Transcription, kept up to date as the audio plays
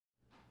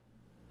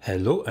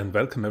Hello and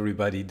welcome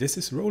everybody. This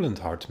is Roland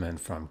Hartmann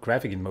from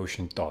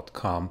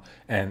graphicinmotion.com,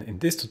 and in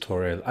this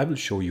tutorial I will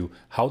show you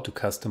how to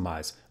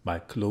customize my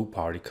Cloak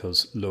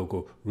Particles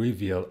logo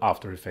reveal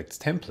After Effects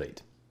template.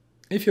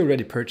 If you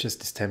already purchased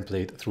this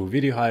template through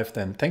VideoHive,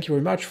 then thank you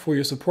very much for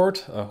your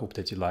support. I hope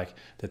that you like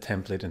the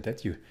template and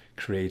that you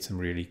create some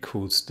really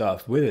cool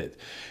stuff with it.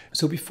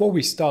 So before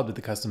we start with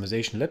the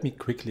customization, let me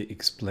quickly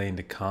explain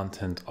the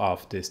content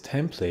of this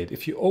template.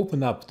 If you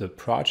open up the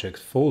project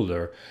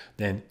folder,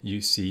 then you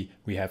see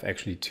we have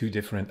actually two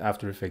different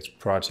After Effects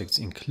projects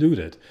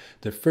included.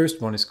 The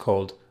first one is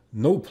called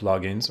No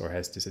Plugins, or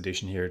has this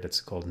addition here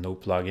that's called No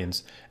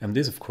Plugins, and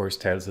this of course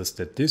tells us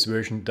that this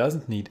version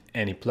doesn't need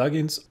any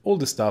plugins. All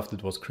the stuff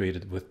that was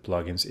created with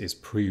plugins is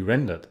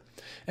pre-rendered.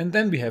 And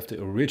then we have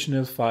the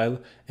original file,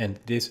 and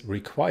this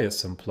requires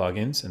some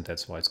plugins, and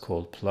that's why it's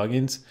called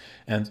plugins.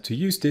 And to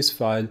use this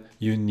file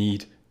you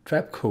need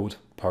Trapcode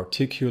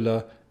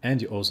Particular,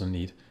 and you also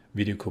need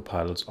Video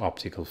Copilot's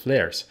Optical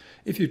Flares.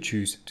 If you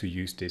choose to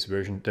use this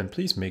version, then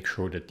please make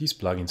sure that these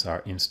plugins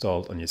are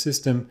installed on your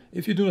system.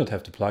 If you do not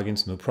have the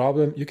plugins, no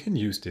problem, you can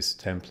use this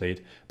template,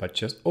 but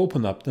just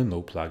open up the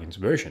no plugins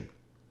version.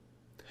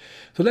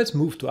 So let's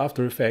move to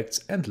After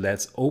Effects and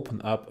let's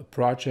open up a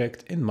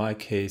project. In my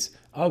case,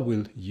 I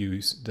will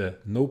use the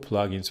no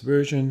plugins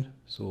version.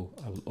 So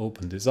I will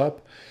open this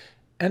up,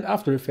 and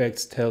After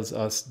Effects tells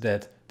us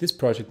that this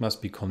project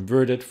must be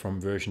converted from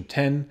version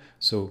 10,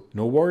 so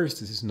no worries,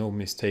 this is no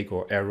mistake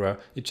or error.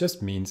 It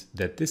just means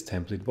that this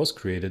template was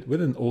created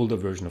with an older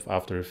version of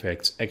After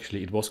Effects.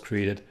 Actually, it was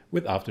created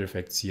with After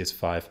Effects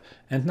CS5,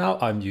 and now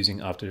I'm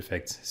using After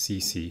Effects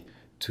CC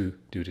to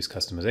do this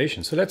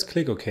customization. So let's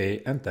click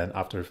OK, and then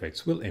After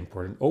Effects will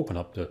import and open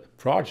up the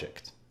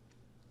project.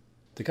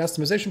 The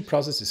customization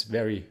process is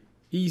very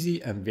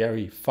easy and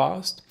very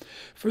fast.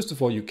 First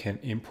of all, you can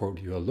import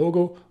your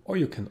logo, or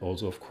you can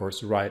also of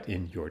course write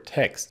in your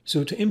text.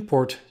 So to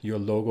import your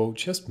logo,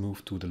 just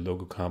move to the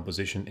logo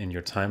composition in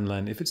your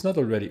timeline. If it's not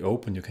already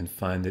open, you can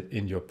find it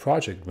in your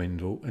project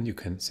window, and you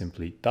can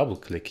simply double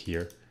click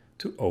here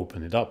to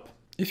open it up.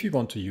 If you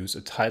want to use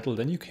a title,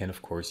 then you can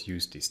of course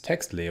use this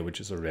text layer, which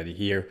is already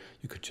here.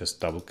 You could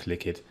just double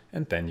click it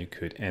and then you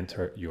could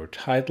enter your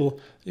title.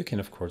 You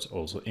can of course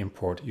also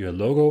import your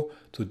logo.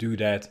 To do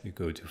that, you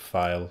go to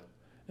File,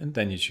 and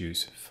then you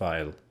choose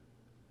File,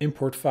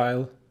 Import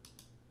File.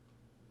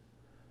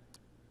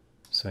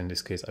 So in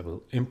this case, I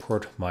will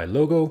import my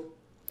logo.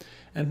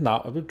 And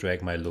now I will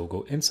drag my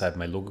logo inside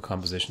my logo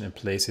composition and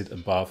place it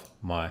above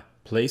my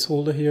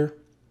placeholder here.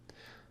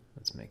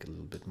 Let's make a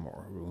little bit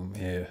more room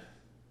here.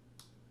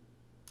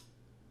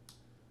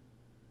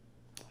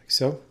 Like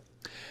so.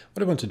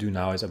 What I want to do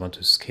now is I want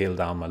to scale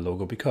down my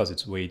logo because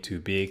it's way too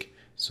big.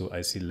 So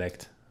I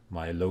select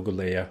my logo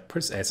layer,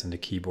 press S on the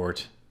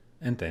keyboard,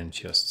 and then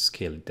just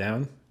scale it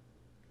down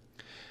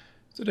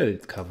so that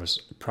it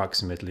covers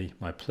approximately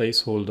my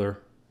placeholder,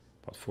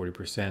 about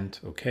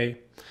 40%. Okay.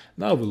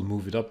 Now we'll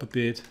move it up a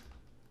bit,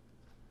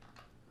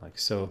 like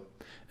so,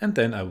 and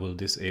then I will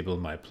disable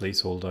my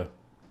placeholder.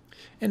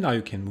 And now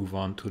you can move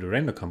on to the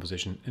render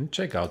composition and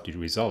check out the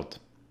result.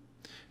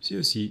 So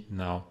you see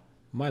now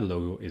my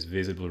logo is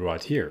visible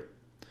right here.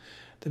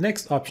 The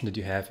next option that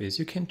you have is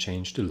you can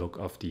change the look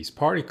of these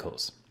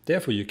particles.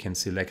 Therefore, you can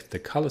select the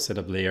color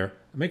setup layer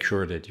and make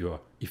sure that your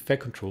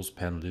effect controls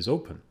panel is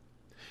open.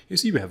 You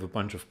see we have a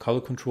bunch of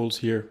color controls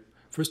here.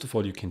 First of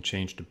all, you can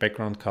change the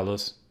background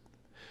colors.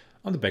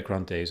 On the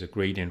background there is a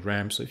gradient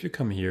ramp, so if you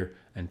come here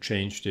and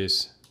change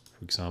this,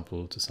 for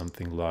example, to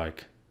something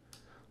like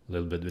a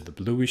little bit with a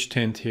bluish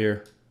tint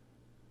here,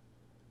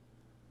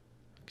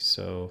 like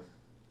so.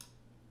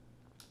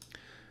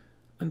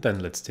 And then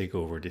let's take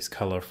over this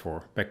color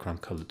for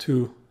background color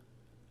 2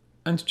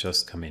 and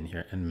just come in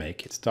here and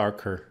make it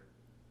darker,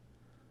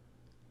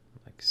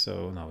 like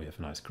so. Now we have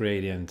a nice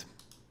gradient.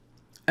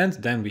 And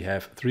then we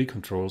have 3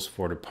 controls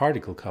for the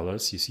particle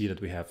colors. You see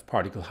that we have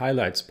particle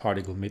highlights,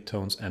 particle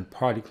midtones, and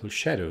particle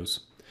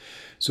shadows.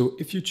 So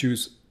if you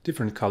choose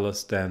different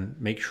colors, then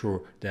make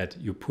sure that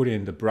you put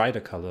in the brighter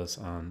colors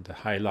on the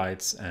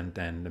highlights, and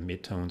then the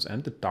midtones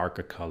and the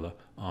darker color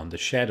on the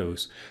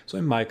shadows. So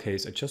in my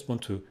case, I just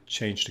want to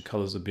change the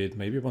colors a bit.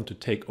 Maybe I want to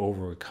take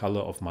over a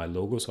color of my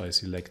logo. So I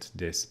select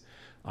this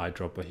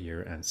eyedropper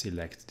here and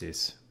select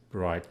this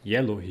bright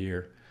yellow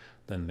here.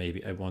 Then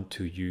maybe I want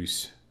to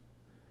use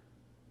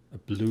a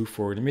blue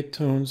for the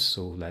midtones.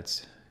 So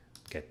let's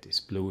get this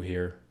blue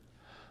here.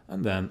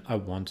 And then I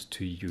want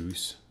to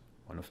use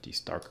one of these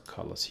darker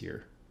colors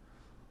here.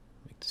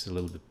 Make this a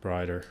little bit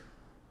brighter,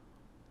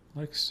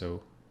 like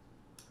so.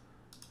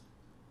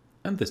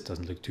 And this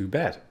doesn't look too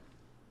bad.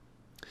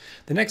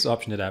 The next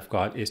option that I've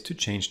got is to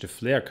change the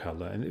flare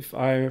color. And if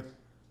I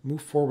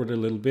move forward a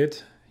little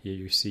bit, here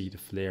you see the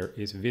flare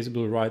is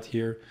visible right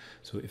here.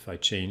 So if I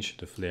change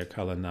the flare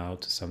color now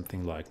to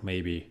something like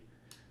maybe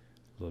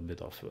a little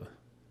bit of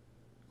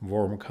a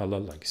warm color,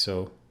 like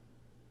so.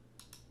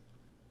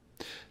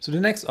 So the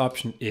next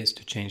option is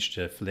to change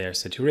the flare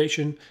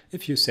saturation.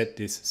 If you set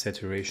this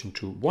saturation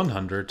to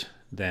 100,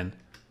 then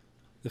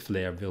the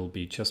flare will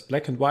be just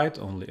black and white,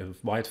 only a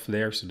white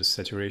flare, so the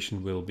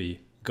saturation will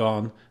be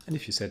gone. And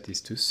if you set this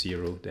to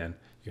 0, then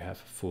you have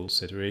full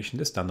saturation.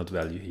 The standard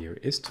value here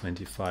is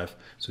 25,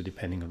 so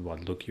depending on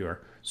what look you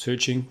are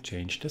searching,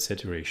 change the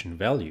saturation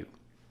value.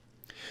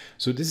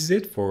 So this is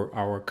it for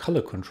our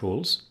color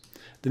controls.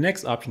 The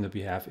next option that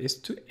we have is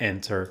to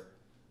enter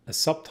a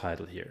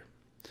subtitle here.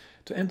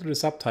 To enter the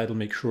subtitle,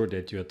 make sure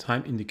that your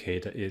time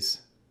indicator is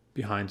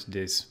behind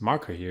this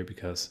marker here,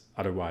 because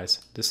otherwise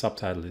the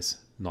subtitle is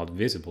not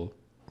visible.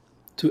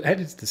 To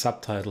edit the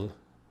subtitle,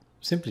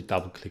 simply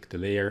double click the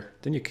layer,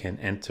 then you can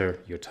enter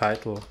your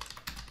title.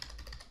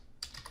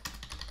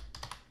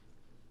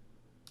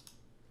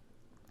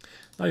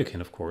 Now you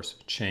can of course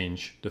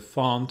change the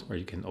font, or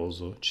you can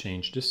also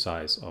change the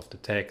size of the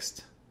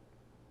text.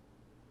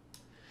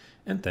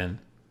 And then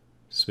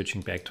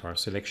switching back to our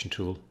selection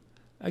tool,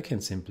 I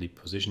can simply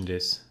position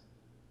this.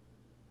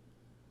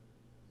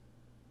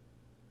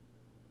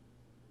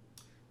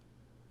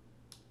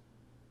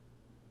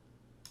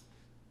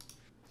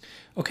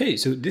 Okay,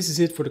 so this is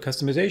it for the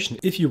customization.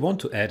 If you want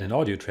to add an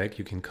audio track,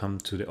 you can come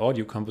to the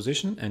audio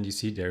composition, and you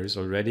see there is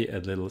already a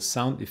little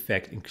sound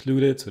effect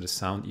included. So the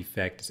sound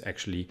effect is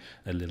actually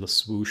a little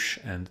swoosh,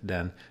 and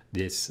then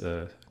this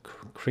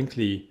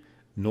crinkly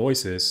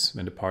noises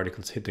when the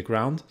particles hit the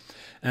ground.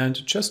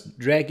 And just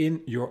drag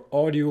in your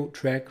audio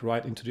track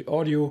right into the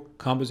audio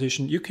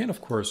composition. You can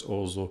of course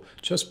also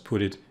just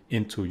put it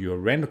into your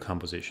render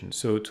composition.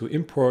 So to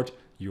import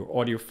your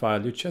audio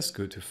file, you just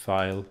go to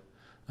File,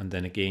 and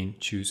then again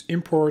choose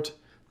Import,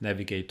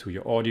 navigate to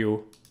your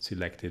audio,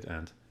 select it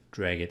and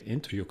drag it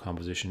into your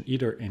composition,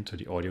 either into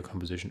the audio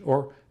composition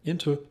or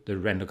into the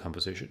render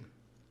composition.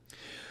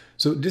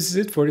 So this is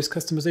it for this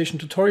customization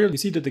tutorial. You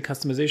see that the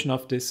customization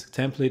of this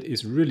template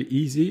is really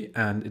easy,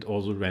 and it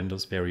also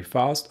renders very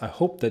fast. I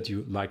hope that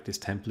you like this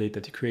template,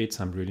 that you create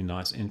some really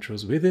nice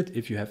intros with it.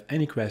 If you have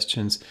any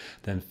questions,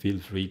 then feel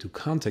free to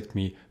contact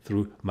me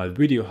through my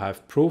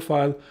VideoHive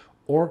profile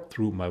or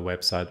through my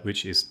website,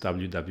 which is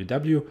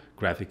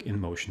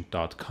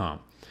www.graphicinmotion.com.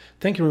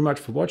 Thank you very much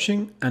for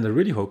watching, and I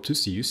really hope to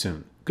see you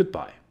soon.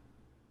 Goodbye.